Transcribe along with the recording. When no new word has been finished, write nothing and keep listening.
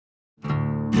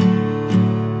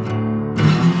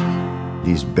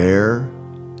these bear,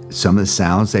 some of the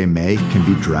sounds they make can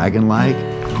be dragon-like.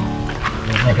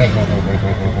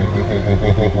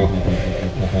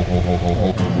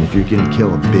 If you're gonna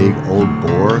kill a big old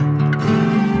boar,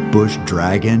 bush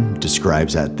dragon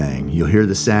describes that thing. You'll hear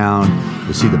the sound,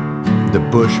 you'll see the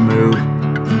bush move,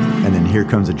 and then here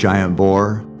comes a giant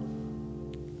boar,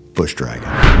 bush dragon.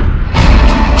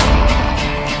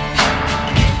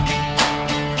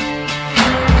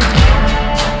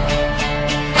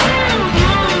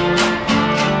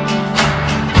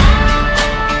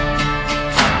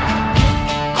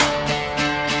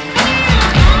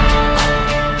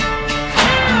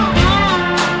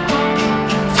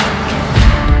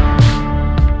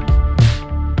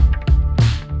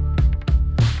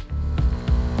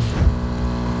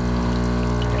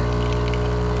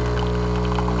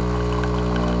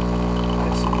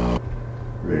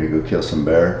 Ready to go kill some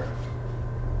bear?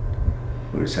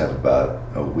 We just have about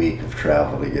a week of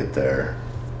travel to get there,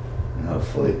 and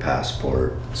hopefully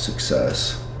passport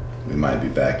success. We might be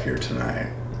back here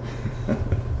tonight.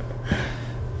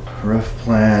 Rough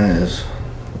plan is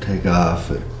we'll take off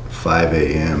at 5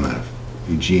 a.m. out of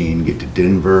Eugene, get to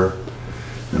Denver,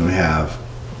 then we have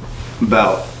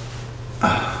about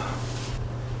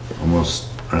almost,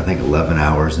 I think, 11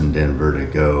 hours in Denver to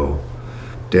go.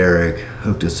 Derek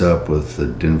hooked us up with the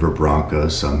Denver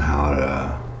Broncos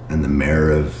somehow, and the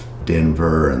mayor of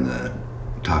Denver, and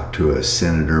talked to a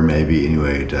senator maybe,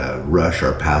 anyway, to rush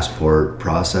our passport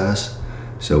process.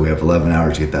 So we have 11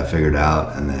 hours to get that figured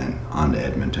out, and then on to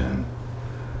Edmonton.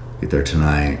 Get there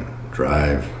tonight,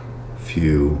 drive a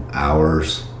few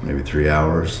hours, maybe 3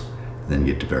 hours, and then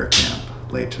get to bear camp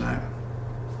late tonight.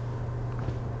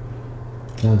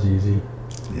 Sounds easy.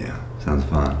 Yeah, sounds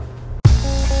fun.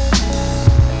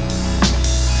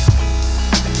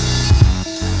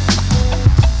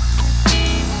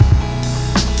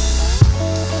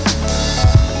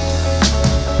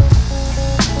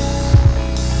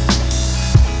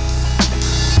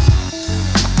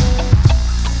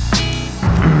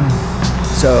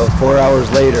 So 4 hours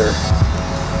later,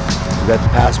 we got the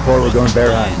passport, we're going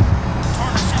bear hunting.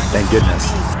 Thank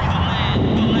goodness.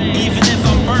 Even if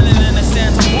I'm burning in the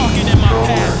sands, I'm walking in my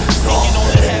path. Seeking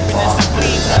only happiness and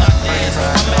bleeds when I dance.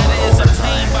 My matter is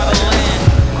obtained by the land.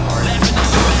 Laughing at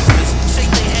the misfits, shake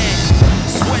their hand.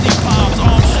 Sweaty palms,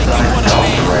 arms shaking, what a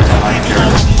man. Leaving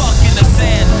all the muck in the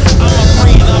sand. I'ma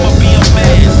breathe, I'ma be a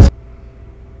man.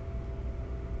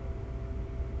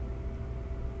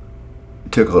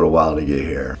 It took a little while to get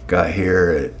here. Got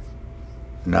here at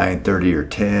 9:30 or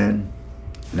 10.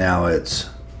 Now it's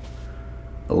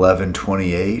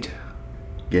 11:28.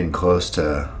 Getting close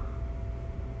to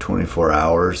 24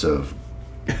 hours of,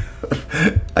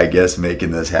 I guess,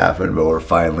 making this happen, but we're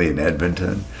finally in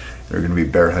Edmonton. We're gonna be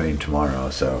bear hunting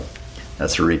tomorrow, so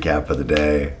that's a recap of the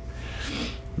day.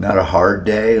 Not a hard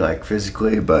day, like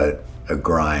physically, but a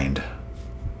grind.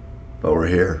 But we're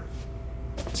here.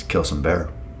 Let's kill some bear.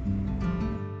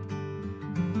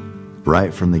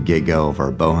 Right from the get-go of our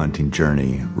bow hunting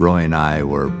journey, Roy and I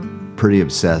were pretty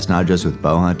obsessed, not just with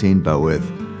bow hunting, but with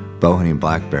bow hunting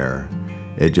black bear.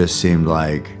 It just seemed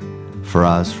like, for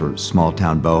us, for small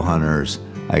town bow hunters,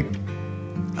 like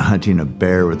hunting a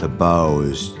bear with a bow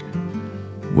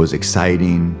was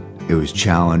exciting, it was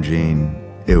challenging,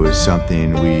 it was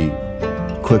something we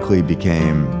quickly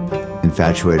became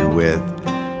infatuated with,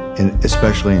 and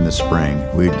especially in the spring.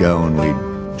 We'd go and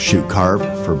we'd shoot carp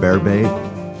for bear bait,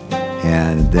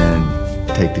 and then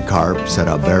take the carp, set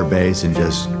out bear base, and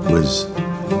just was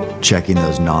checking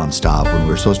those nonstop. When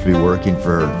we were supposed to be working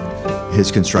for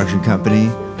his construction company,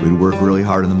 we'd work really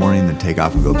hard in the morning, then take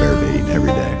off and go bear baiting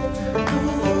every day.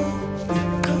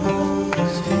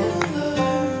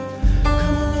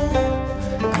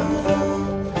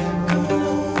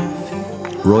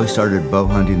 Roy started bow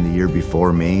hunting the year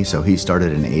before me, so he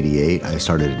started in '88, I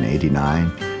started in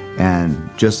 '89, and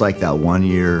just like that 1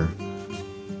 year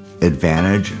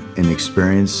advantage and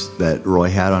experience that Roy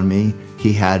had on me,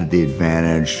 he had the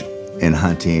advantage in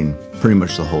hunting pretty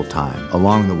much the whole time.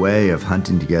 Along the way of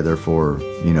hunting together for,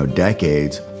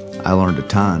 decades, I learned a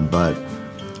ton, but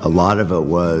a lot of it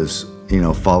was,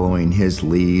 following his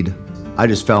lead. I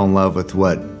just fell in love with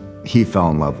what he fell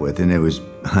in love with, and it was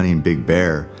hunting big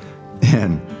bear.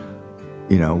 And,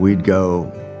 we'd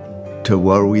go to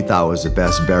where we thought was the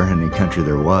best bear hunting country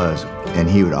there was, and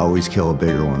he would always kill a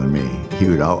bigger one than me.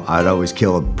 I'd always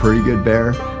kill a pretty good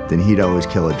bear, then he'd always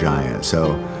kill a giant.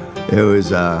 So it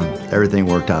was, everything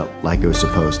worked out like it was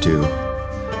supposed to.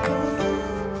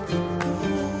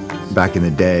 Back in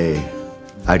the day,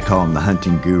 I'd call him the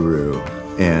hunting guru,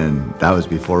 and that was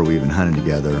before we even hunted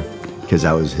together, because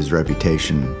that was his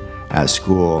reputation at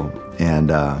school.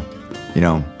 And you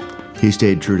know, he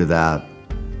stayed true to that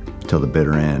till the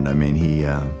bitter end. I mean, he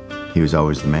was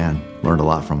always the man. Learned a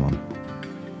lot from him.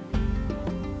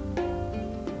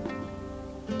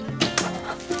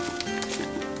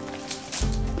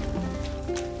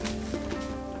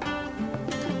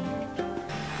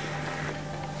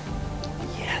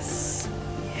 Yes,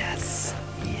 yes,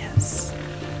 yes.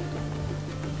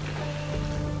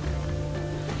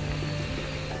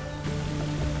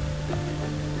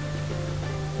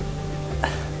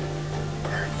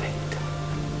 Perfect.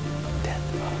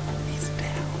 Death row, he's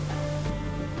down.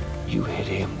 You hit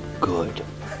him good.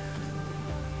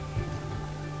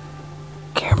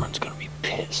 Cameron's gonna be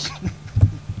pissed.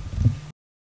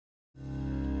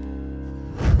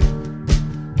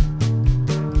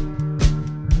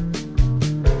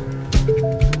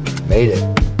 Made it.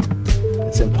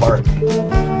 It's in park. Nice.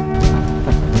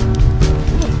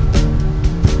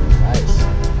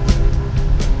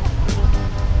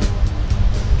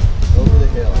 Over the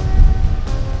hill.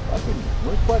 Fucking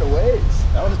went quite a ways.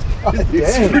 That was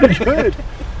pretty good.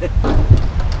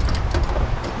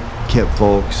 Kip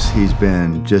Folks, he's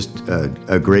been just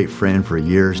a great friend for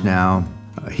years now.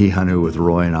 He hunted with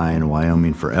Roy and I in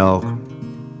Wyoming for elk.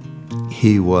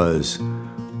 He was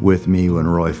with me when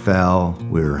Roy fell.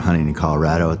 We were hunting in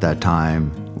Colorado at that time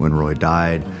when Roy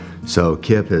died. So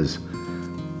Kip he's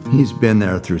been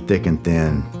there through thick and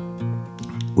thin.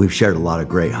 We've shared a lot of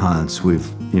great hunts. We've,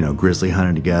 grizzly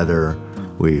hunted together.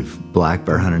 We've black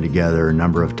bear hunted together a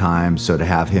number of times. So to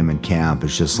have him in camp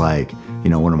is just like,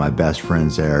 one of my best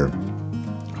friends there.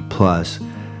 Plus,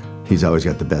 he's always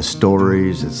got the best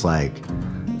stories. It's like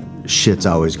shit's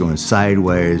always going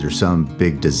sideways or some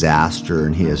big disaster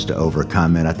and he has to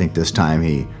overcome it. I think this time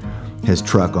his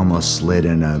truck almost slid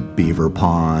in a beaver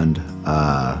pond.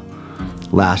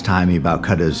 Last time he about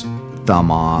cut his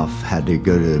thumb off, had to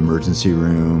go to the emergency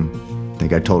room. I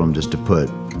think I told him just to put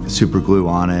super glue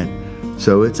on it.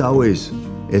 So it's always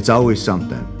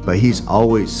something, but he's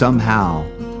always somehow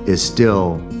is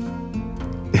still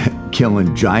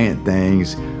killing giant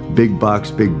things, big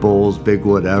bucks, big bulls, big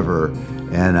whatever.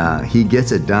 And he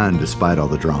gets it done despite all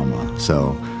the drama.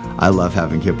 So I love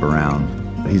having Kip around.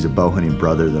 He's a bow hunting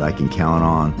brother that I can count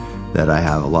on, that I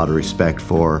have a lot of respect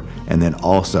for. And then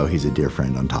also he's a dear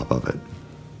friend on top of it.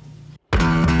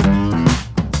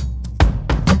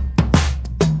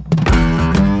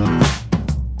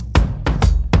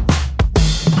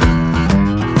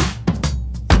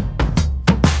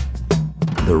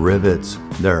 The Rivets,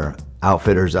 they're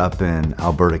outfitters up in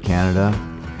Alberta, Canada.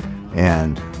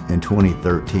 And in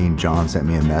 2013, John sent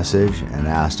me a message and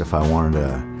asked if I wanted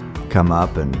to come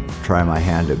up and try my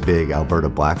hand at big Alberta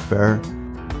black bear.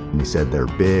 And he said, they're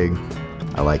big.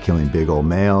 I like killing big old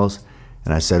males.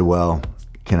 And I said, well,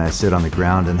 can I sit on the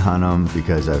ground and hunt them?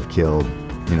 Because I've killed,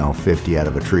 50 out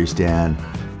of a tree stand.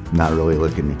 I'm not really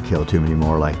looking to kill too many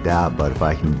more like that, but if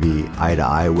I can be eye to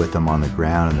eye with them on the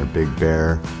ground and they're big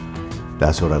bear,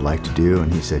 that's what I'd like to do.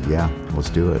 And he said, yeah, let's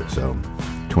do it. So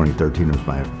 2013 was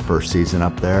my first season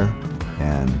up there,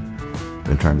 and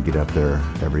been trying to get up there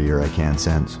every year I can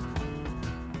since.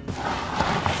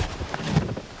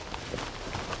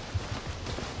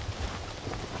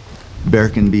 Bear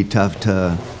can be tough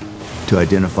to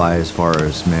identify as far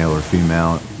as male or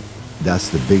female. That's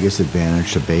the biggest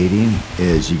advantage to baiting,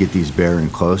 is you get these bear in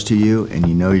close to you and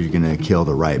you know you're gonna kill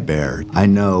the right bear. I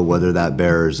know whether that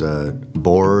bear is a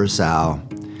boar or a sow.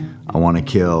 I wanna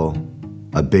kill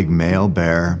a big male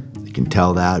bear. You can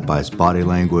tell that by its body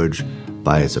language,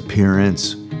 by its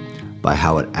appearance, by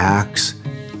how it acts.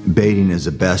 Baiting is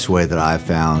the best way that I've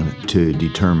found to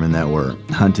determine that we're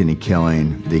hunting and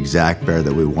killing the exact bear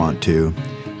that we want to.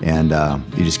 And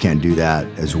you just can't do that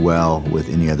as well with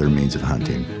any other means of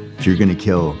hunting. If you're gonna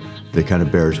kill the kind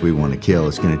of bears we want to kill,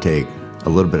 it's gonna take a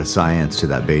little bit of science to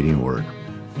that baiting work.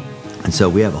 And so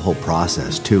we have a whole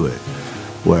process to it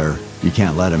where you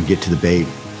can't let them get to the bait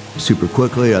super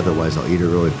quickly, otherwise they'll eat it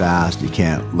really fast. You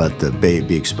can't let the bait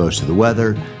be exposed to the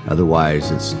weather, otherwise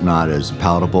it's not as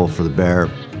palatable for the bear.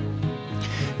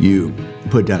 You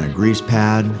put down a grease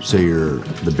pad so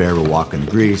the bear will walk in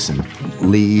the grease and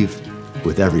leave.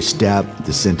 With every step,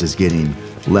 the scent is getting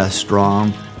less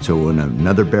strong. So when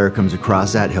another bear comes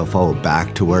across that, he'll follow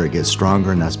back to where it gets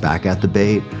stronger, and that's back at the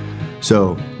bait.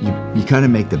 So you kind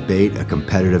of make the bait a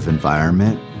competitive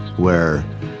environment where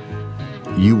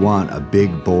you want a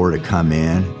big boar to come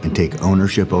in and take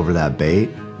ownership over that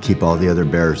bait, keep all the other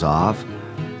bears off.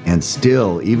 And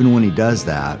still, even when he does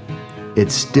that,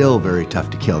 it's still very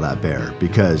tough to kill that bear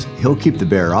because he'll keep the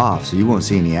bear off so you won't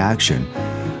see any action,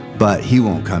 but he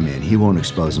won't come in, he won't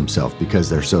expose himself because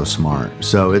they're so smart.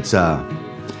 So it's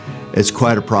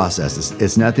quite a process.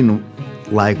 It's nothing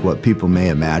like what people may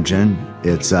imagine.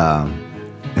 It's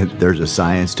there's a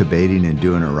science to baiting and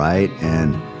doing it right,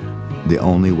 and the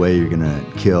only way you're gonna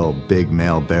kill big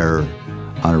male bear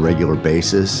on a regular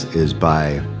basis is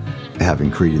by having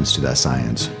credence to that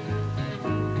science.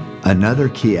 Another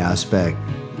key aspect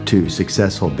to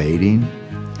successful baiting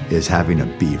is having a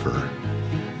beaver.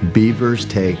 Beavers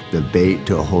take the bait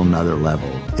to a whole nother level.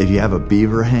 If you have a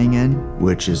beaver hanging,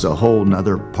 which is a whole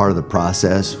nother part of the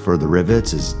process for the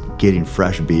rivets, is getting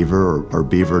fresh beaver or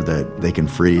beaver that they can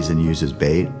freeze and use as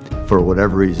bait. For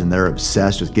whatever reason, they're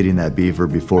obsessed with getting that beaver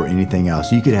before anything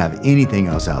else. You could have anything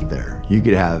else out there. You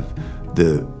could have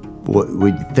what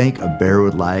we think a bear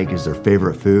would like is their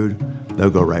favorite food. They'll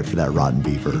go right for that rotten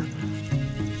beaver.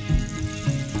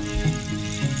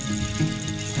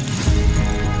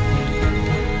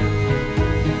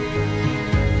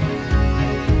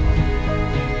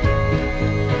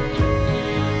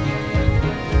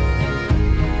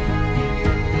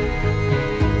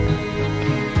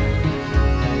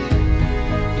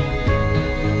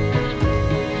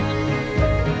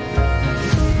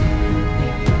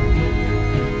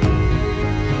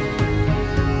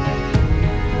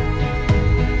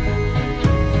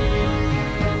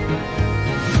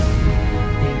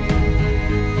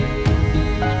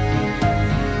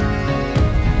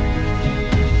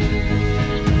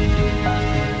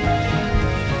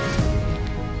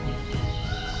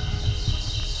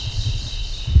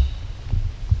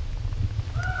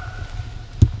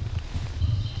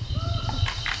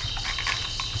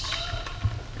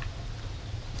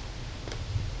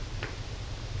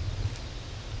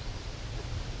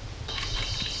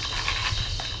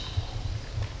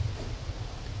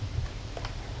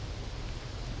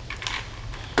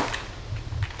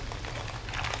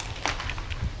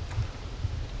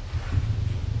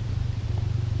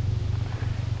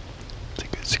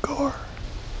 Score.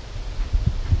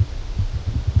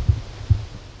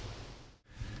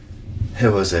 It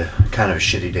was a kind of a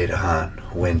shitty day to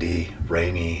hunt. Windy,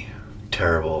 rainy,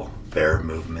 terrible bear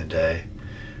movement day.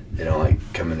 They don't like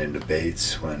coming into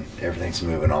baits when everything's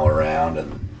moving all around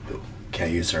and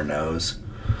can't use their nose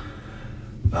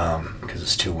because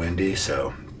it's too windy.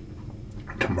 So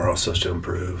tomorrow's supposed to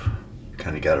improve.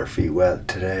 Kind of got our feet wet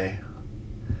today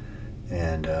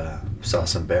and saw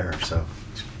some bear. So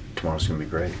tomorrow's gonna be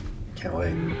great. Can't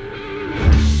wait.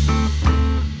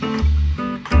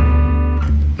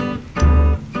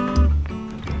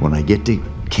 When I get to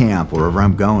camp, wherever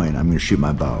I'm going, I'm gonna shoot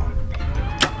my bow.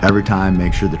 Every time,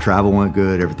 make sure the travel went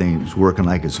good, everything's working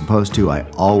like it's supposed to. I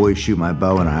always shoot my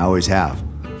bow, and I always have.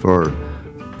 For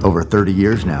over 30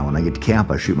 years now, when I get to camp,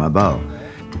 I shoot my bow.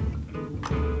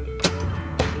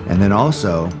 And then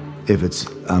also, if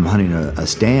I'm hunting a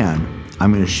stand,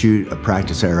 I'm gonna shoot a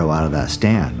practice arrow out of that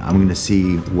stand. I'm gonna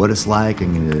see what it's like,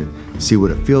 I'm gonna see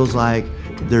what it feels like.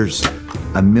 There's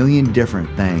a million different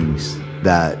things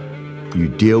that you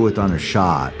deal with on a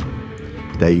shot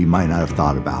that you might not have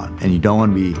thought about. And you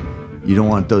don't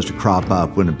want those to crop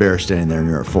up when a bear's standing there and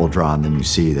you're at full draw and then you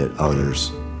see that, oh,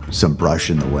 there's some brush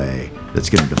in the way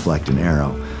that's gonna deflect an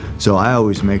arrow. So I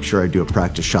always make sure I do a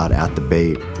practice shot at the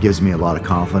bait. Gives me a lot of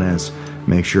confidence,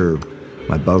 make sure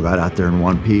my bow got out there in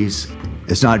one piece.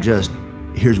 It's not just,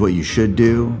 here's what you should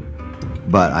do,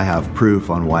 but I have proof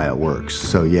on why it works.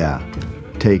 So yeah,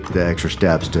 take the extra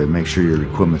steps to make sure your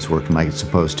equipment's working like it's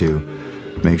supposed to.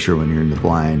 Make sure when you're in the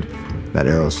blind, that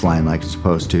arrow's flying like it's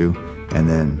supposed to, and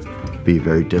then be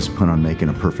very disciplined on making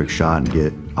a perfect shot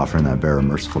and offering that bear a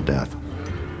merciful death.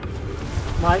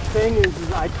 My thing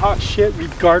is I talk shit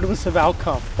regardless of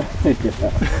outcome. Yeah,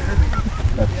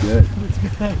 that's good.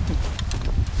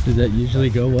 Does that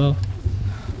usually go well?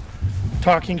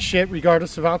 Talking shit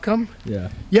regardless of outcome? Yeah.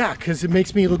 Yeah, because it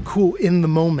makes me look cool in the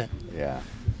moment. Yeah.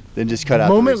 Then just cut out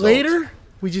the moment the results. later,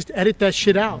 we just edit that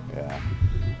shit out. Yeah.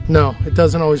 No, it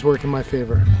doesn't always work in my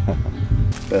favor.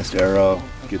 Best arrow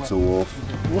gets a wolf.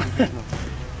 What?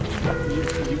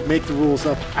 You make the rules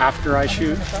up after I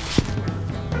shoot? Is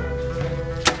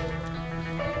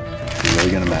it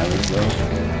really gonna matter though?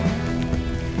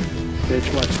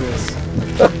 Bitch, watch this.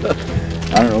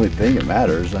 I don't really think it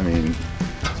matters. I mean,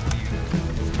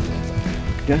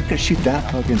 you're not gonna shoot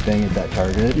that fucking thing at that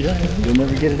target. Yeah. You'll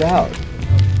never get it out.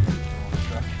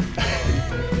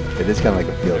 It is kind of like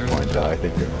a field point though, I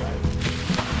think you're right.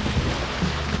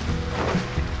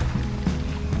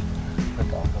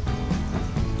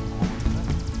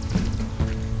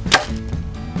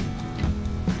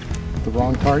 The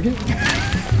wrong target?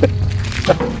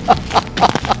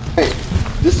 Hey,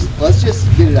 let's just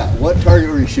get it out. What target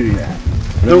were you shooting at?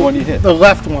 The one you hit. The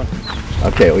left one.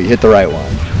 Okay, well you hit the right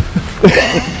one.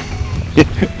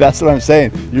 That's what I'm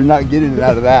saying. You're not getting it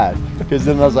out of that. Because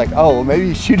then I was like, oh, well, maybe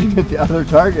he's shooting at the other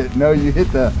target. No, you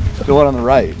hit the one on the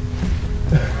right.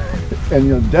 And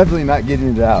you're definitely not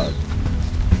getting it out.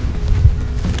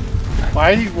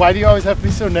 Why do you always have to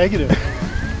be so negative?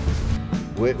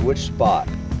 Which spot?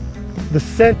 The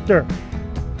center.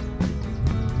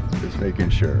 Just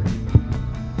making sure.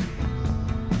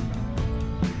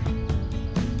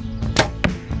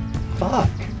 Fuck.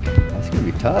 That's gonna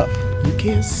be tough. You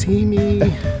can't see me.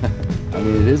 I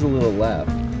mean, it is a little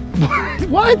left.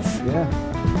 What?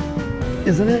 Yeah.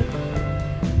 Isn't it?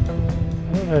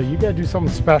 I don't know. You gotta do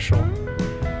something special.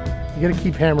 You gotta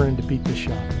keep hammering to beat this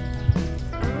shot.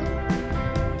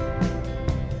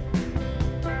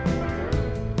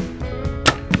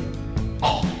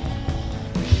 Oh,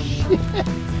 shit.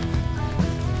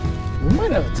 We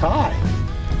might have a tie.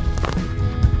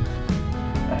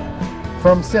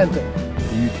 From center.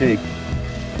 Do you take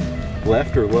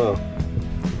left or low?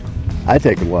 I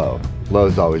take low. Low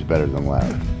is always better than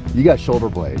left. You got shoulder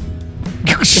blade.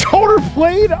 Shoulder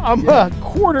blade? I'm a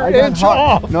quarter inch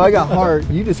off. No, I got heart.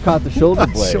 You just caught the shoulder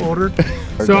blade. Shoulder.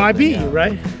 So I beat you,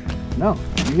 right? No,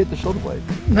 you hit the shoulder blade.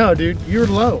 No, dude, you're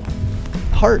low.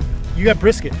 Heart. You got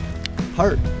brisket.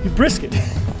 Heart. You brisket.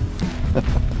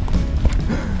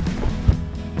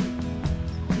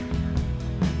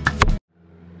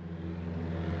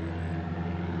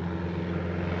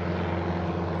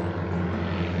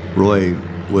 Roy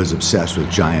was obsessed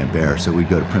with giant bear, so we'd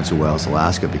go to Prince of Wales,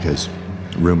 Alaska, because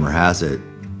rumor has it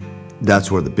that's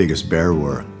where the biggest bear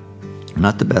were.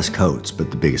 Not the best coats,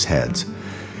 but the biggest heads.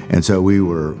 And so we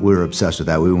were obsessed with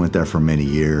that. We went there for many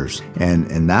years. And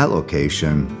in that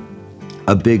location,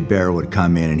 a big bear would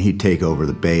come in and he'd take over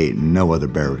the bait and no other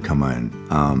bear would come in.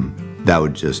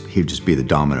 He'd just be the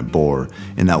dominant boar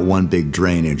in that one big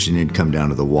drainage, and he'd come down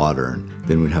to the water, and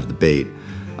then we'd have the bait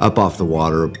up off the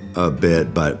water a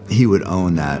bit, but he would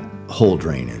own that whole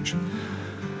drainage.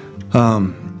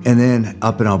 And then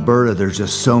up in Alberta, there's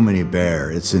just so many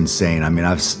bear. It's insane. I mean,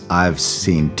 I've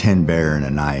seen 10 bear in a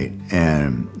night,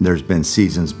 and there's been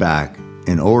seasons back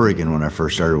in Oregon when I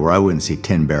first started where I wouldn't see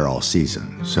 10 bear all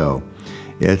season. So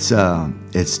it's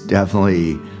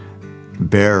definitely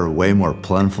bear way more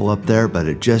plentiful up there, but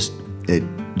it just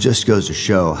goes to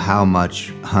show how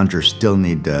much hunters still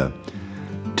need to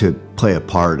play a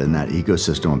part in that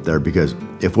ecosystem up there, because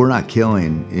if we're not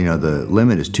killing, the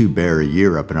limit is 2 bear a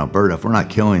year up in Alberta. If we're not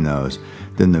killing those,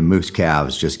 then the moose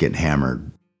calves just get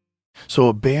hammered. So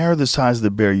a bear the size of the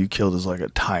bear you killed is like a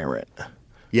tyrant.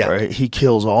 Yeah. Right? He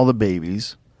kills all the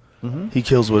babies. Mm-hmm. He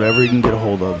kills whatever he can get a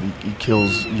hold of. He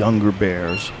kills younger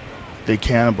bears. They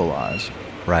cannibalize.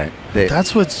 Right.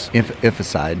 That's what's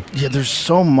infanticide. Yeah, there's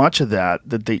so much of that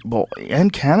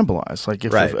and cannibalize. Like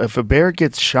if a bear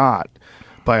gets shot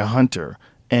by a hunter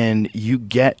and you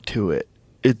get to it,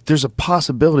 there's a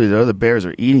possibility that other bears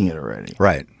are eating it already.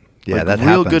 Right. Yeah, like that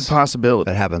real happens. Good possibility.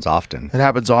 That happens often. It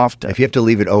happens often. If you have to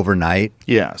leave it overnight,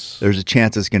 yes, there's a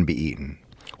chance it's going to be eaten.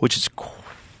 Which is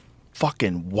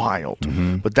fucking wild.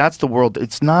 Mm-hmm. But that's the world.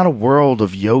 It's not a world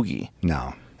of yogi.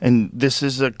 No. And this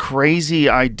is a crazy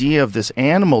idea of this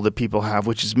animal that people have,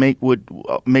 which is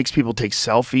makes people take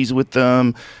selfies with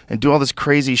them and do all this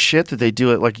crazy shit that they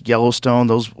do at like Yellowstone,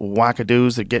 those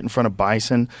wackadoos that get in front of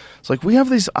bison. It's like we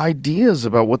have these ideas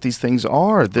about what these things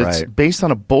are that's based on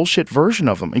a bullshit version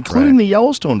of them, including the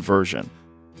Yellowstone version.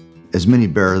 As many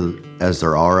bears as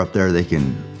there are up there, they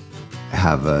can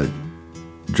have a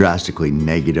drastically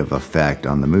negative effect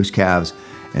on the moose calves,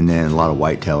 and then a lot of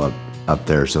whitetail up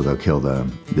there, so they'll kill the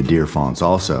deer fawns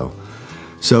also.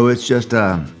 So it's just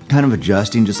kind of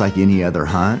adjusting, just like any other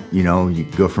hunt. You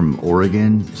go from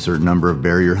Oregon, a certain number of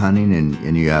bear you're hunting,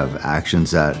 and you have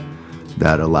actions that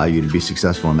allow you to be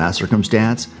successful in that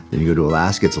circumstance. Then you go to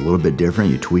Alaska, it's a little bit different.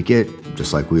 You tweak it,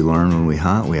 just like we learn when we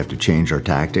hunt. We have to change our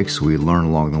tactics. We learn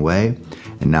along the way.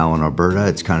 And now in Alberta,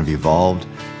 it's kind of evolved.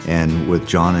 And with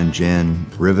John and Jen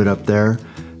Rivet up there,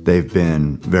 they've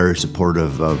been very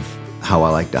supportive of how I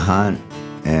like to hunt,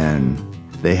 and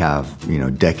they have,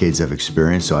 decades of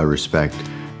experience, so I respect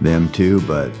them too.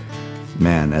 But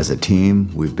man, as a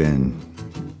team, we've been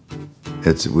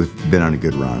on a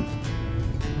good run.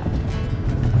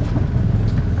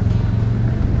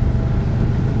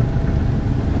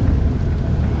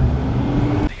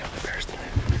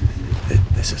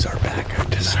 This is our backup.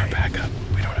 This is our backup.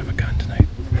 We don't have a gun tonight,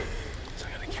 so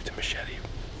I'm gonna keep the machete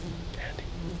handy.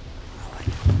 I like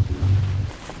it.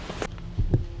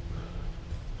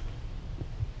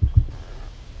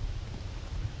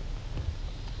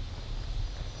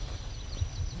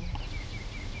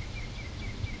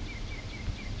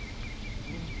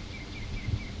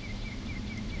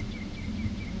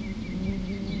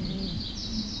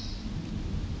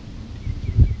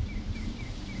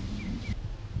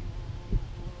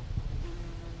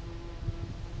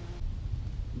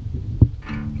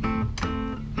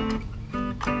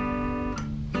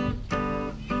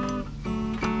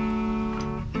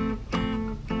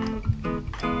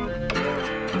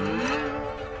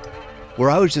 where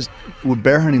I was just with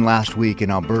bear hunting last week in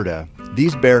Alberta,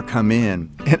 these bear come in,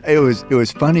 and it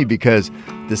was funny because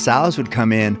the sows would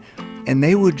come in and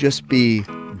they would just be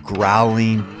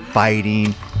growling,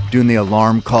 fighting, doing the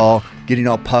alarm call, getting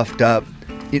all puffed up.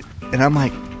 And I'm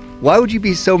like, why would you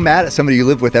be so mad at somebody you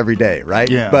live with every day, right?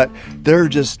 Yeah. But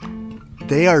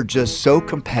they are just so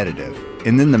competitive.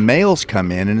 And then the males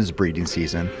come in it's breeding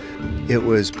season. It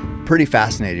was pretty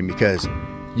fascinating because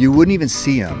you wouldn't even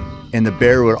see them. And the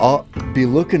bear would all be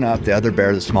looking up, the other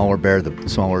bear, the smaller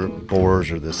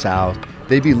boars or the sows,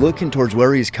 they'd be looking towards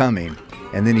where he's coming,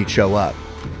 and then he'd show up.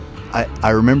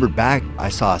 I remembered back, I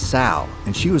saw a sow,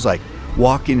 and she was like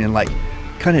walking and like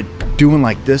kind of doing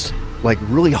like this, like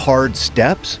really hard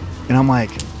steps. And I'm like,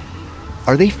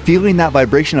 are they feeling that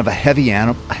vibration of a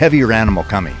heavier animal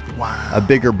coming? Wow. A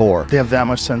bigger boar. They have that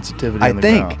much sensitivity. I on the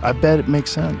think. ground. I bet it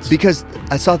makes sense. Because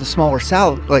I saw the smaller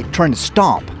sow like trying to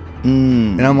stomp.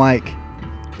 And I'm like,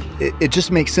 it just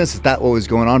makes sense that what was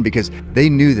going on, because they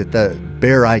knew that the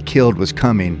bear I killed was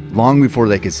coming long before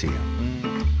they could see him.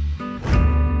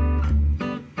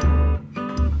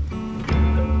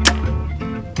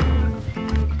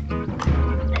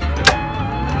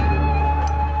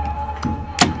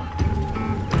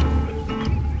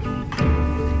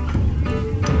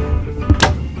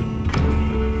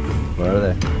 Where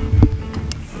are they?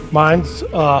 Mine's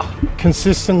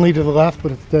consistently to the left,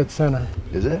 but it's dead center.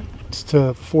 Is it? It's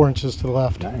to 4 inches to the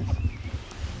left. Nice.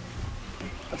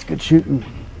 That's good shooting.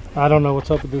 I don't know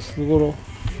what's up with this. A little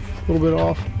bit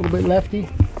off, a little bit lefty.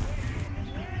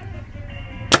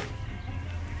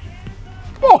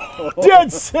 Oh,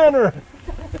 dead center.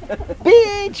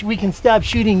 Bitch, we can stop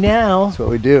shooting now. That's what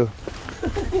we do.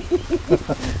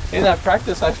 Hey, that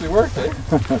practice actually worked, eh?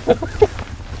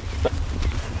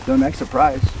 Don't act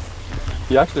surprised.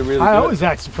 You actually really I good. always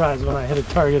act surprised when I hit a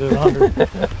target at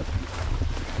 100.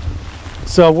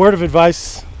 So, word of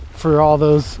advice for all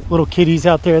those little kiddies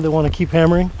out there that want to keep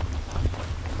hammering: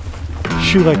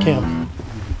 shoot like him.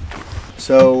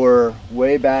 So we're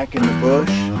way back in the bush.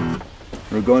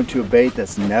 We're going to a bait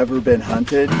that's never been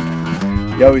hunted.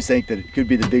 You always think that it could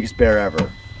be the biggest bear ever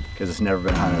because it's never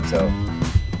been hunted. So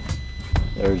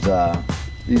there's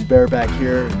these bear back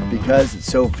here, because it's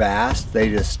so vast, they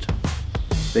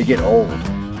get old,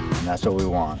 and that's what we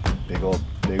want. Big old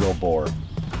boar.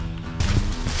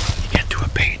 You get to a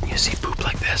bait and you see poop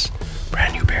like this.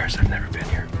 Brand new bears that have never been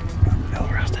here. No,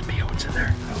 or else there'd be oats in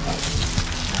there.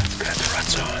 That's good. The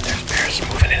rut's on. There's bears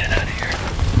moving in and out of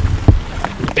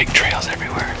here. Big trails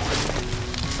everywhere.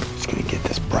 Just gonna get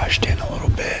this brushed in a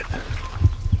little bit,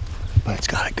 but it's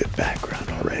got a good background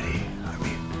already. I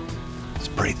mean, it's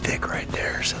pretty thick right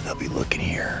there, so they'll be looking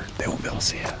here. They won't be able to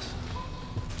see us.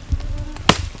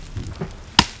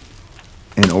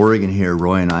 In Oregon here,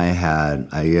 Roy and I had,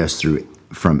 I guess,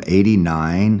 from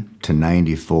 89 to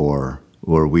 94,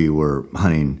 where we were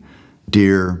hunting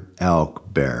deer,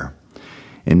 elk, bear.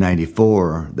 In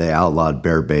 94, they outlawed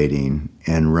bear baiting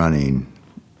and running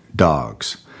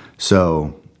dogs.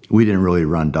 So we didn't really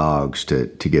run dogs to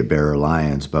get bear or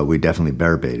lions, but we definitely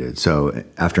bear baited. So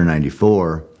after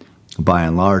 94, by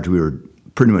and large, we were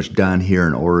pretty much done here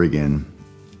in Oregon,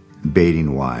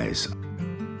 baiting wise.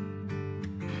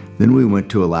 Then we went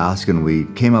to Alaska and we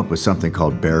came up with something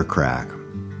called bear crack.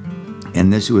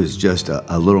 And this was just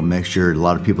a little mixture. A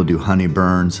lot of people do honey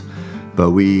burns, but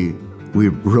we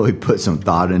really put some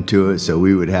thought into it. So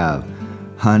we would have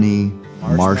honey,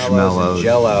 marshmallows, and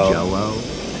Jello.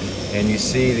 And you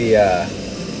see the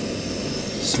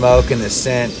smoke and the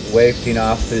scent wafting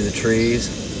off through the trees.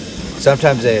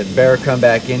 Sometimes a bear come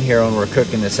back in here when we're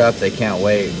cooking this up, they can't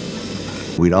wait.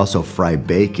 We'd also fry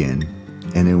bacon,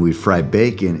 and then we'd fry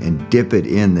bacon and dip it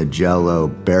in the Jello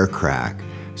bear crack.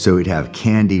 So we'd have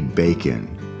candied bacon,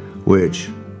 which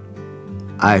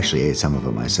I actually ate some of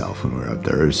it myself when we were up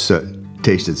there. It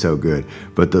tasted so good.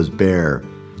 But those bear,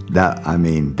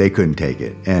 they couldn't take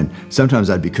it. And sometimes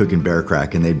I'd be cooking bear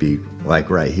crack and they'd be like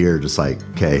right here, just like,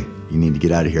 okay, you need to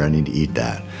get out of here, I need to eat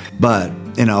that. But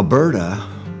in Alberta,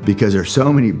 because there's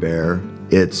so many bear,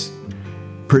 it's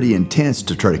pretty intense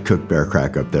to try to cook bear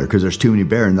crack up there because there's too many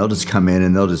bear, and they'll just come in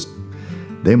and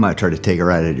they might try to take it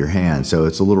right out of your hand. So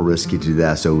it's a little risky to do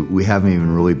that. So we haven't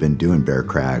even really been doing bear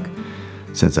crack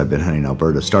since I've been hunting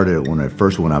Alberta. Started it when I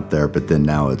first went up there, but then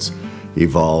now it's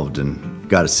evolved and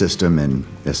got a system, and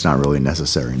it's not really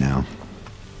necessary now.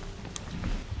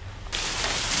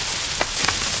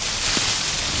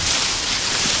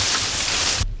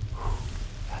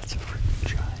 That's a freaking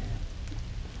giant.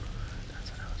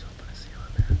 That's what I was hoping to see on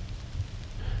there.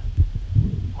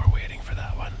 We're waiting for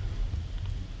that one.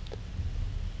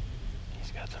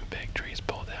 He's got some big trees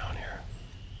pulled down here.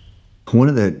 One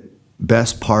of the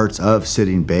best parts of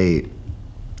sitting bait,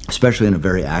 especially in a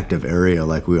very active area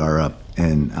like we are up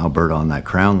in Alberta on that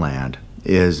crown land,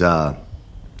 is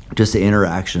just the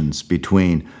interactions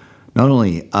between not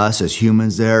only us as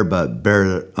humans there, but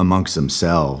bear amongst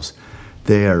themselves.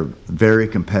 They are very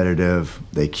competitive.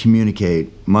 They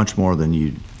communicate much more than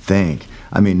you'd think.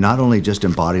 I mean, not only just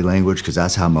in body language, because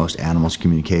that's how most animals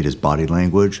communicate, is body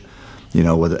language. You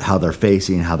know, how they're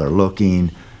facing, how they're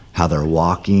looking, how they're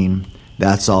walking.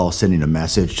 That's all sending a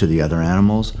message to the other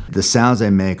animals. The sounds they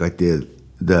make, like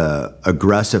the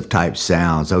aggressive type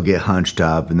sounds, they'll get hunched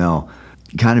up and they'll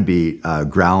kind of be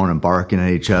growling and barking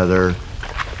at each other.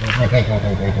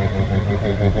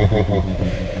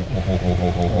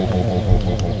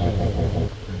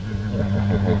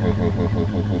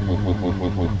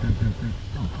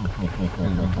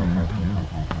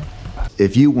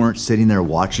 If you weren't sitting there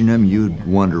watching them, you'd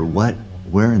wonder,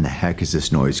 where in the heck is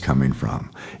this noise coming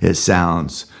from?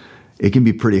 It can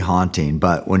be pretty haunting,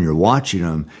 but when you're watching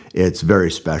them, it's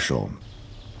very special.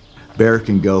 Bear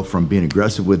can go from being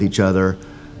aggressive with each other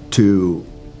to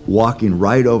walking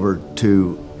right over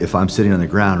to, if I'm sitting on the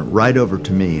ground, right over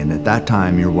to me. And at that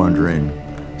time, you're wondering,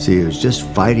 see, it was just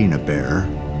fighting a bear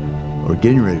or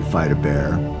getting ready to fight a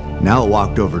bear. Now it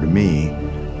walked over to me.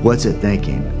 What's it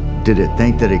thinking? Did it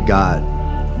think that it got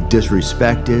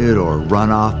disrespected or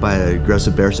run off by an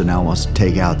aggressive bear, so now it wants to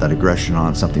take out that aggression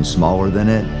on something smaller than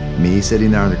it, me sitting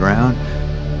there on the ground?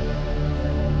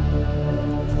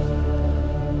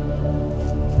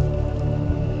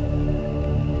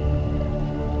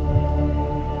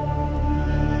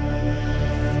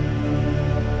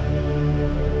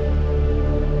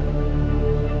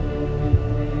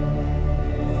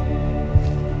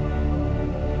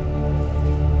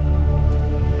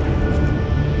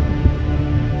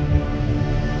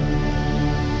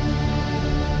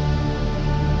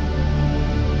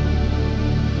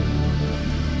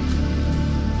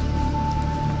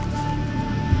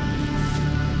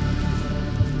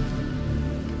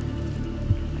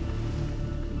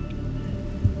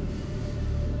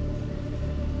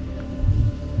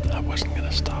 I wasn't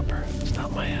gonna stop her. It's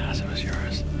not my ass, it was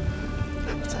yours.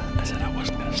 I said I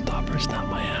wasn't gonna stop her. It's not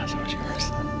my ass, it was yours.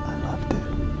 I loved it.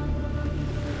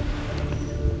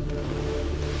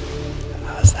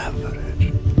 How's that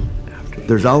footage?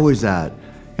 There's always that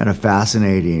kind of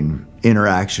fascinating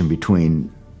interaction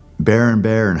between bear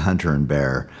and hunter and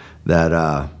bear that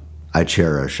I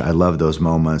cherish. I love those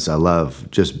moments. I love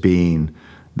just being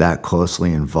that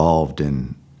closely involved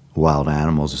in wild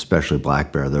animals, especially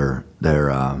black bear.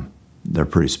 They're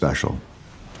pretty special.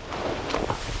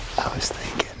 I was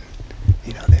thinking,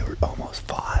 you know, they were almost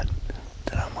fought.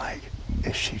 Then I'm like,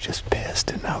 is she just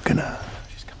pissed and now gonna?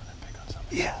 She's coming to pick on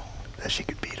something. Yeah, that she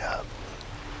could beat up.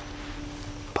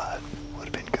 But would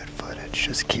have been good footage.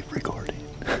 Just keep recording.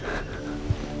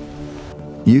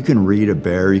 You can read a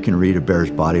bear. You can read a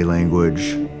bear's body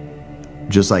language,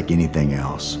 just like anything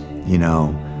else. You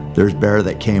know, there's bear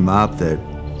that came up that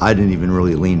I didn't even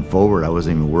really lean forward. I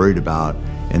wasn't even worried about,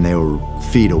 and they were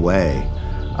feet away.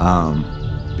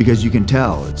 Because you can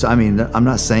tell. I mean, I'm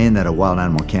not saying that a wild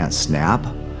animal can't snap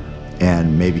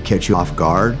and maybe catch you off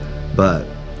guard, but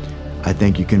I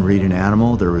think you can read an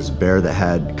animal. There was a bear that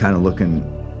had kind of looking,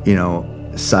 you know,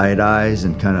 side eyes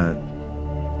and kind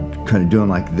of doing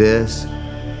like this,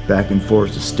 back and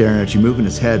forth, just staring at you, moving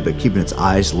its head, but keeping its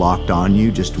eyes locked on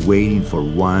you, just waiting for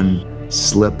one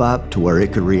slip up to where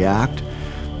it could react.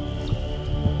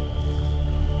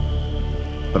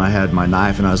 But I had my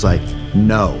knife and I was like,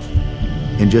 no,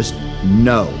 and just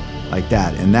no, like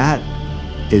that. And that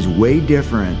is way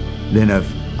different than if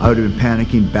I would have been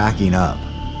panicking, backing up.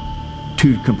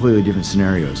 Two completely different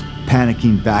scenarios.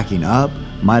 Panicking, backing up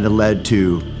might have led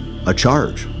to a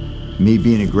charge. Me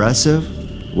being aggressive,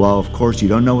 well, of course you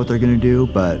don't know what they're gonna do,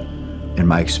 but in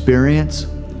my experience,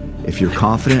 if you're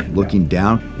confident looking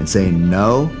down and saying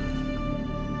no,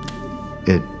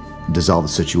 it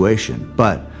dissolves the situation.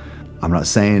 But I'm not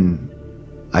saying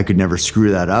I could never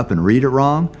screw that up and read it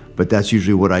wrong, but that's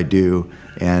usually what I do,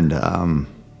 and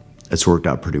it's worked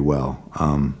out pretty well.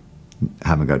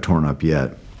 Haven't got torn up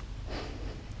yet.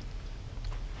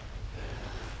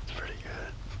 It's pretty good.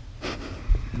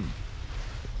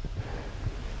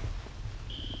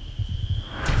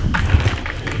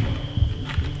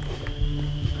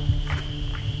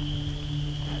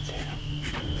 That's him.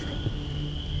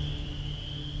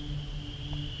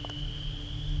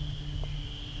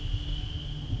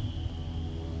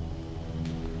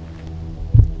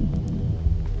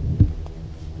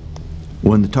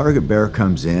 When the target bear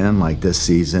comes in, like this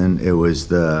season, it was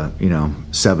the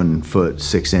 7 foot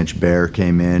 6 inch bear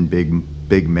came in,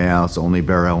 big male. It's the only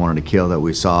bear I wanted to kill that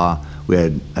we saw. We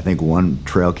had, I think, one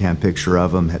trail cam picture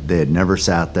of him. They had never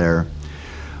sat there.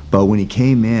 But when he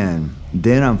came in,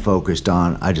 then I'm focused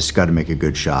on, I just got to make a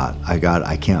good shot.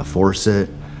 I can't force it.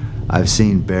 I've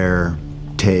seen bear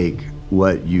take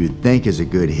what you think is a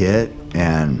good hit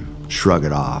and shrug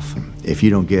it off. If you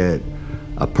don't get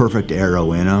a perfect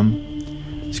arrow in them,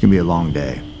 it's gonna be a long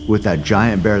day. With that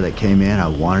giant bear that came in, I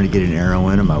wanted to get an arrow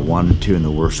in him. I wanted to in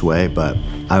the worst way, but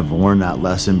I've learned that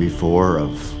lesson before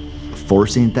of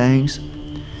forcing things.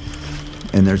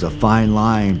 And there's a fine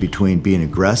line between being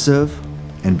aggressive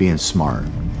and being smart.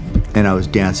 And I was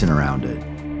dancing around it.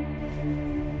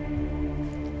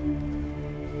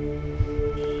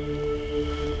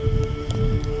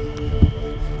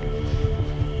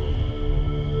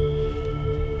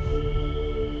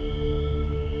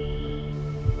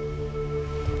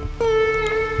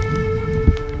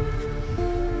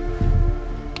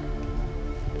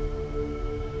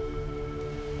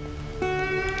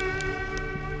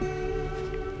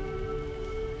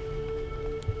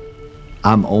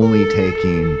 I'm only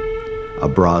taking a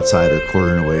broadside or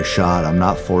quartering away shot. I'm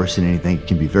not forcing anything. It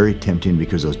can be very tempting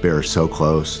because those bears are so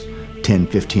close, 10,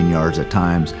 15 yards at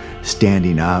times,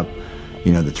 standing up.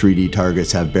 You know, the 3D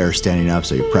targets have bears standing up,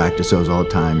 so you practice those all the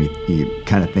time. You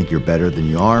kind of think you're better than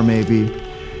you are, maybe.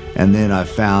 And then I've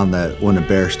found that when a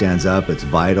bear stands up, its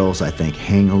vitals, I think,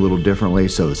 hang a little differently,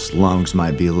 so its lungs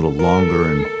might be a little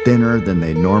longer and thinner than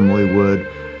they normally would.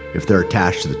 If they're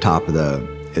attached to the top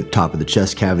of the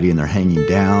chest cavity and they're hanging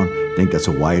down, I think that's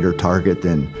a wider target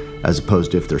than as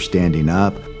opposed to if they're standing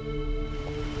up.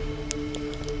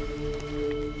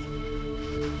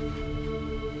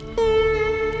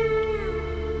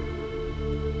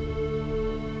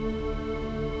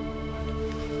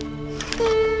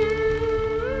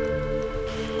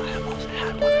 I almost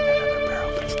had one in that other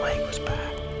barrel, but his leg was back.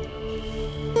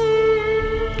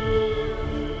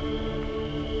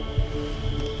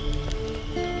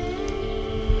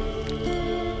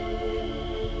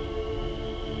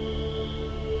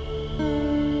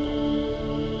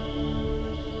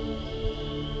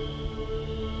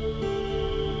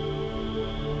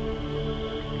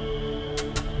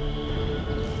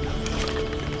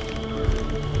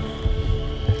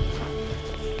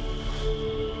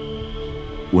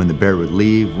 When the bear would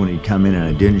leave, when he'd come in and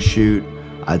I didn't shoot,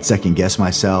 I'd second guess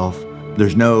myself.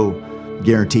 There's no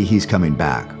guarantee he's coming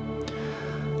back.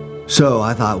 So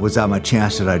I thought, was that my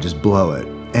chance? Did I just blow it?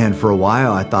 And for a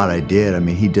while, I thought I did. I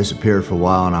mean, he disappeared for a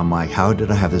while and I'm like, how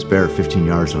did I have this bear at 15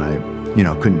 yards and I,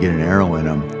 couldn't get an arrow in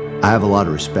him? I have a lot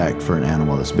of respect for an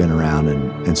animal that's been around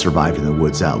and survived in the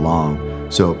woods that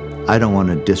long. So I don't want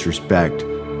to disrespect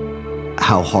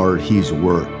how hard he's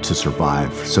worked to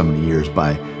survive for so many years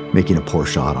by making a poor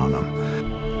shot on him.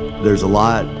 There's a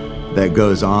lot that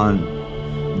goes on,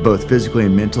 both physically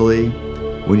and mentally,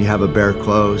 when you have a bear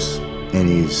close and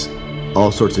he's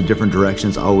all sorts of different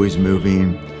directions, always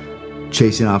moving,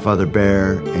 chasing off other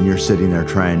bear, and you're sitting there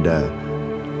trying to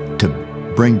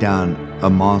bring down a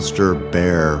monster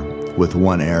bear with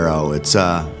one arrow. It's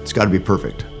got to be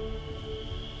perfect.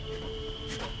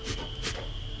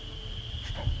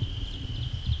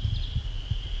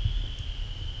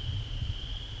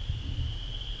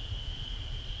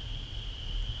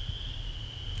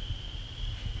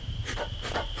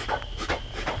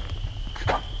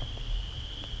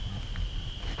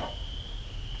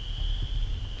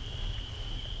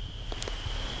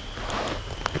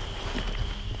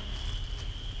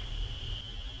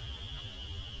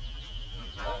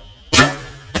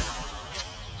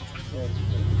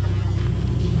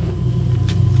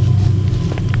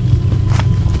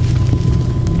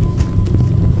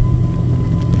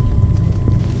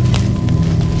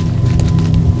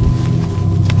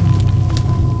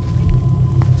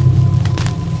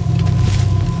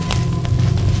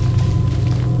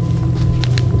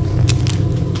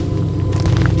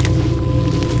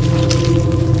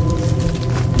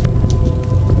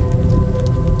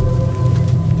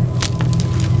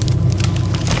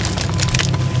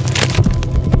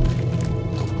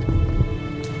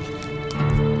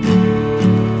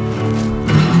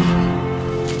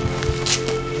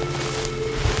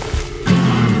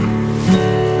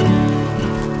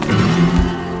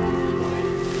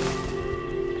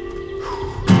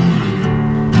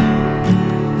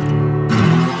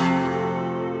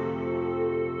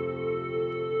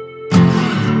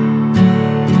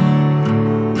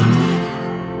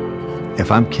 If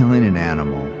I'm killing an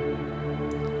animal,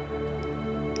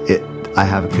 I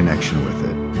have a connection with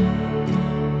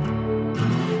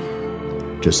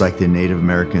it. Just like the Native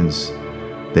Americans,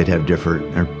 they'd have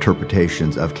different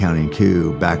interpretations of counting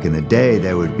coup. Back in the day,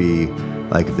 that would be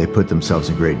like if they put themselves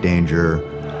in great danger,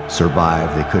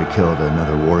 survived. They could have killed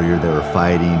another warrior they were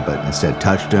fighting, but instead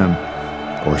touched him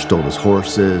or stole his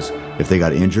horses. If they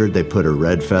got injured, they put a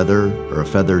red feather or a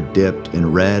feather dipped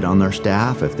in red on their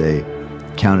staff. If they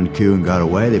counted coup and got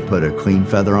away, they put a clean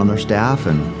feather on their staff,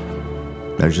 and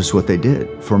that's just what they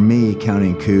did. For me,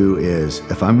 counting coup is,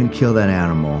 if I'm gonna kill that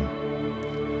animal,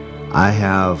 I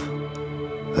have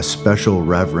a special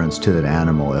reverence to that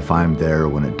animal if I'm there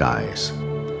when it dies.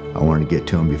 I wanted to get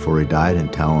to him before he died and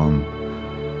tell him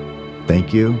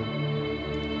thank you,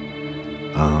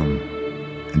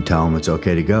 and tell him it's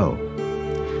okay to go.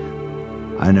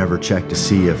 I never check to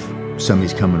see if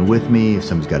somebody's coming with me, if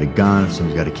somebody's got a gun, if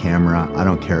somebody's got a camera. I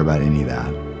don't care about any of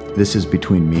that. This is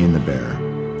between me and the bear.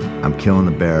 I'm killing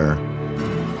the bear.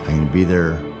 I'm gonna be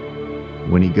there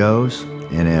when he goes,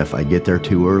 and if I get there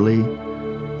too early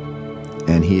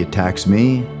and he attacks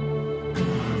me,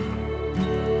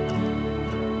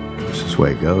 this is the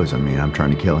way it goes. I mean, I'm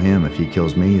trying to kill him. If he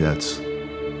kills me, that's,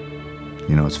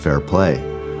 you know, it's fair play.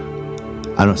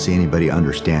 I don't see anybody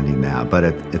understanding that, but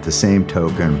at the same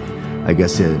token, I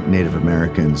guess the Native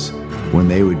Americans, when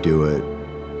they would do it,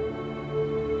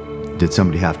 did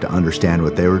somebody have to understand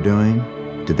what they were doing?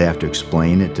 Did they have to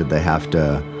explain it? Did they have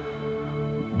to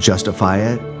justify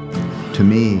it? To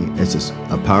me, it's just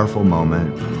a powerful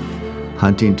moment.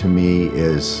 Hunting to me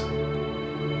is,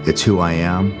 it's who I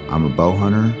am. I'm a bow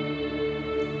hunter.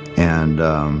 And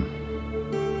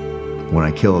when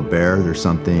I kill a bear, there's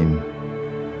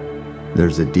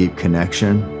a deep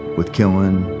connection with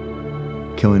killing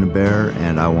a bear,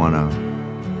 and I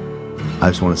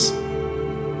just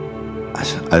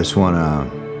want to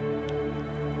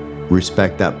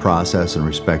respect that process and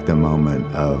respect the moment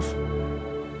of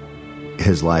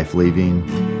his life leaving.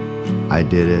 I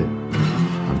did it.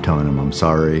 I'm telling him I'm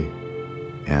sorry,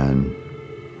 and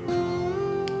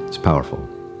it's powerful.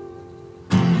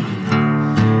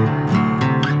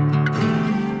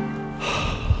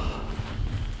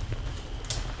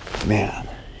 Man,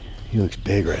 he looks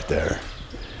big right there.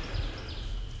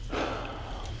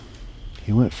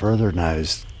 He went further than I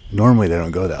was. Normally they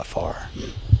don't go that far.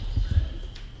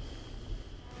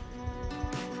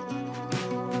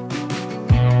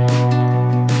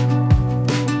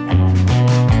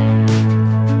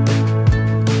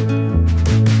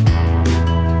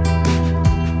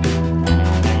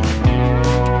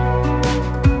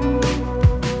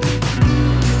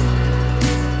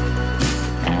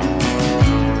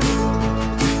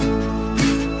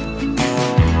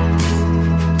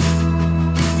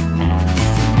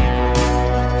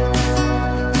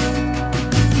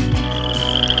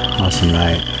 Awesome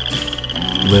night.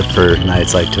 Live for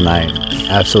nights like tonight.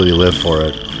 Absolutely live for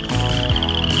it.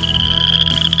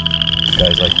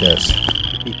 Guys like this.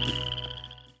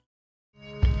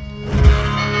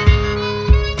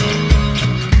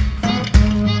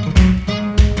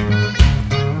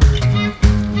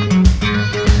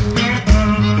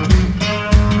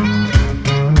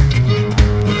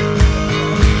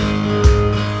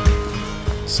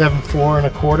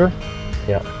 $7.4 1/4.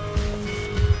 Yeah.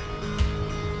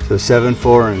 So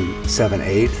 7.4 and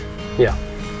 7.8. Yeah.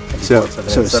 So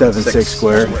 7.6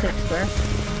 square.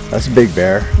 That's a big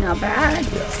bear. Not bad.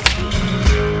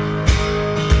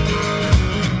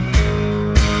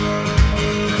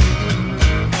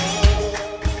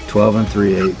 12 and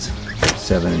 3/8,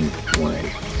 7 and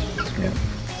 1/8. Yeah,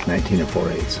 19 and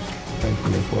 4/8.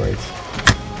 19 and 4/8.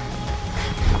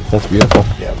 That's beautiful.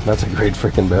 Yeah. That's a great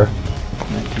freaking bear.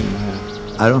 19 and a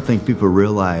half. I don't think people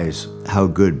realize how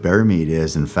good bear meat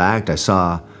is. In fact, I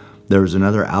saw there was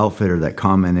another outfitter that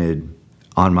commented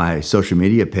on my social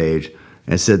media page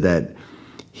and said that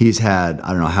he's had, I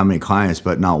don't know how many clients,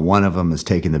 but not one of them has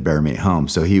taken the bear meat home.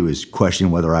 So he was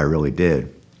questioning whether I really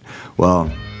did. Well,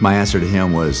 my answer to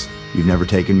him was, you've never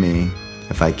taken me.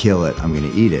 If I kill it, I'm gonna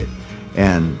eat it.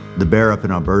 And the bear up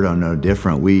in Alberta, no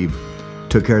different. We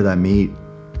took care of that meat,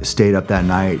 stayed up that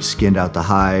night, skinned out the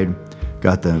hide,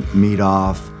 got the meat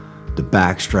off, the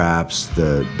back straps,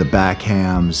 the back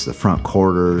hams, the front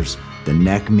quarters, the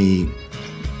neck meat,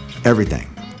 everything.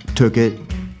 Took it,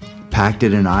 packed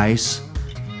it in ice,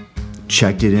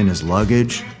 checked it in his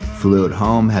luggage, flew it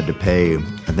home, had to pay,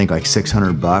 I think like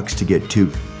 $600 to get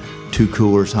two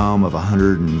coolers home of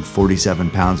 147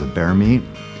 pounds of bear meat,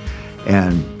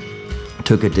 and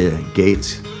took it to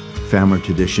Gates Family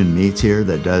Tradition Meats here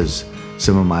that does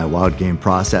some of my wild game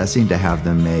processing to have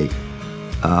them make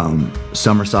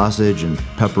summer sausage and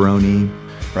pepperoni.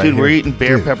 Right Dude, here. we're eating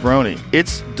bear pepperoni.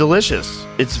 It's delicious.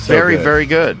 It's So very, good. very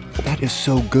good. That is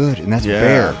so good, and that's Yeah.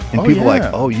 bear. And Oh, people are yeah.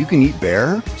 like, oh, you can eat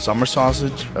bear? Summer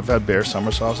sausage. I've had bear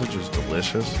summer sausage. It's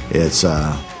delicious. It's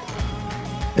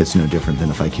it's no different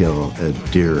than if I kill a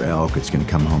deer or elk, it's gonna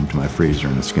come home to my freezer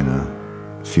and it's gonna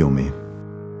fuel me.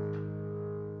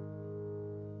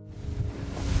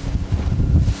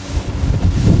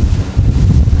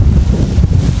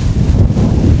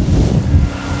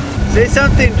 Say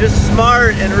something just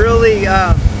smart and really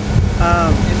Intelligent?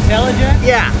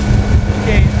 yeah.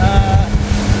 Okay,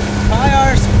 pi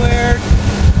r squared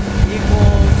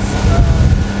equals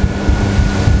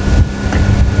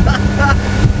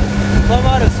plumb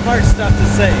out of smart stuff to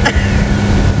say.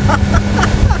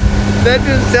 That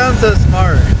didn't sound so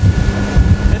smart.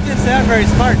 That didn't sound very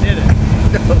smart, did it?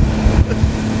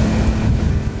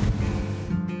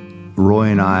 Roy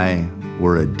and I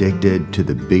were addicted to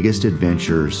the biggest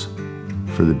adventures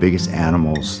for the biggest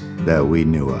animals that we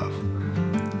knew of.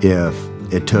 If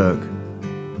it took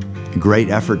great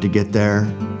effort to get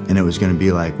there and it was going to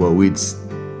be like what we'd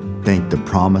think the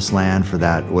promised land for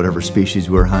that whatever species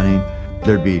we were hunting,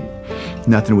 there'd be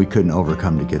nothing we couldn't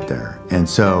overcome to get there. And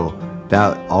so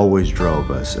that always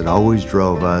drove us. It always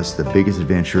drove us, the biggest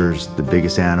adventures, the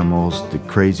biggest animals, the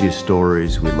craziest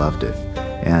stories. We loved it.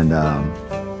 And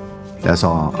that's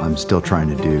all I'm still trying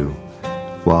to do,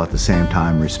 while at the same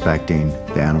time respecting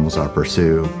the animals I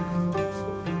pursue.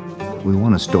 We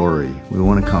want a story. We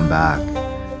want to come back.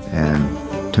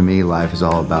 And to me, life is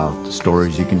all about the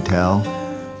stories you can tell.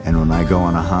 And when I go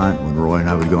on a hunt, when Roy and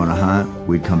I would go on a hunt,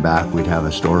 we'd come back, we'd have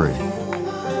a story.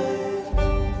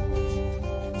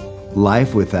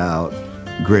 Life without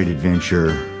great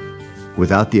adventure,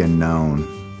 without the unknown,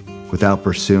 without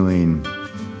pursuing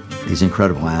these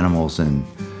incredible animals and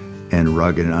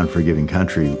rugged and unforgiving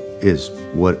country is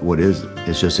what is.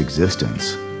 It's just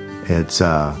existence. It's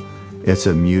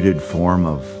a muted form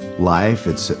of life.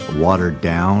 It's watered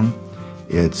down.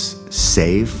 It's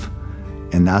safe,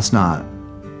 and that's not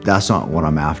what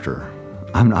I'm after.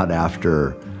 I'm not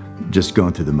after just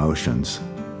going through the motions.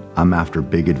 I'm after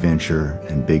big adventure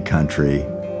and big country,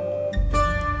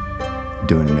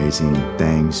 doing amazing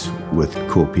things with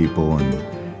cool people,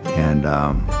 and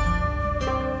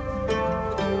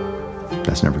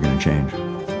that's never going to change.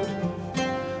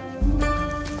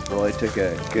 Roy took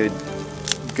a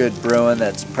good Bruin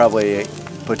that's probably a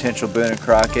potential Boone and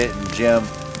Crockett, and Jim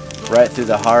right through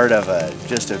the heart of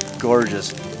just a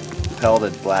gorgeous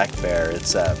pelted black bear.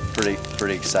 It's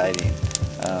pretty exciting.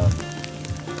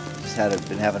 Just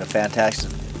been having a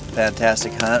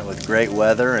fantastic hunt with great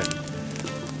weather and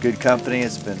good company.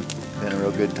 It's been a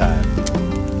real good time.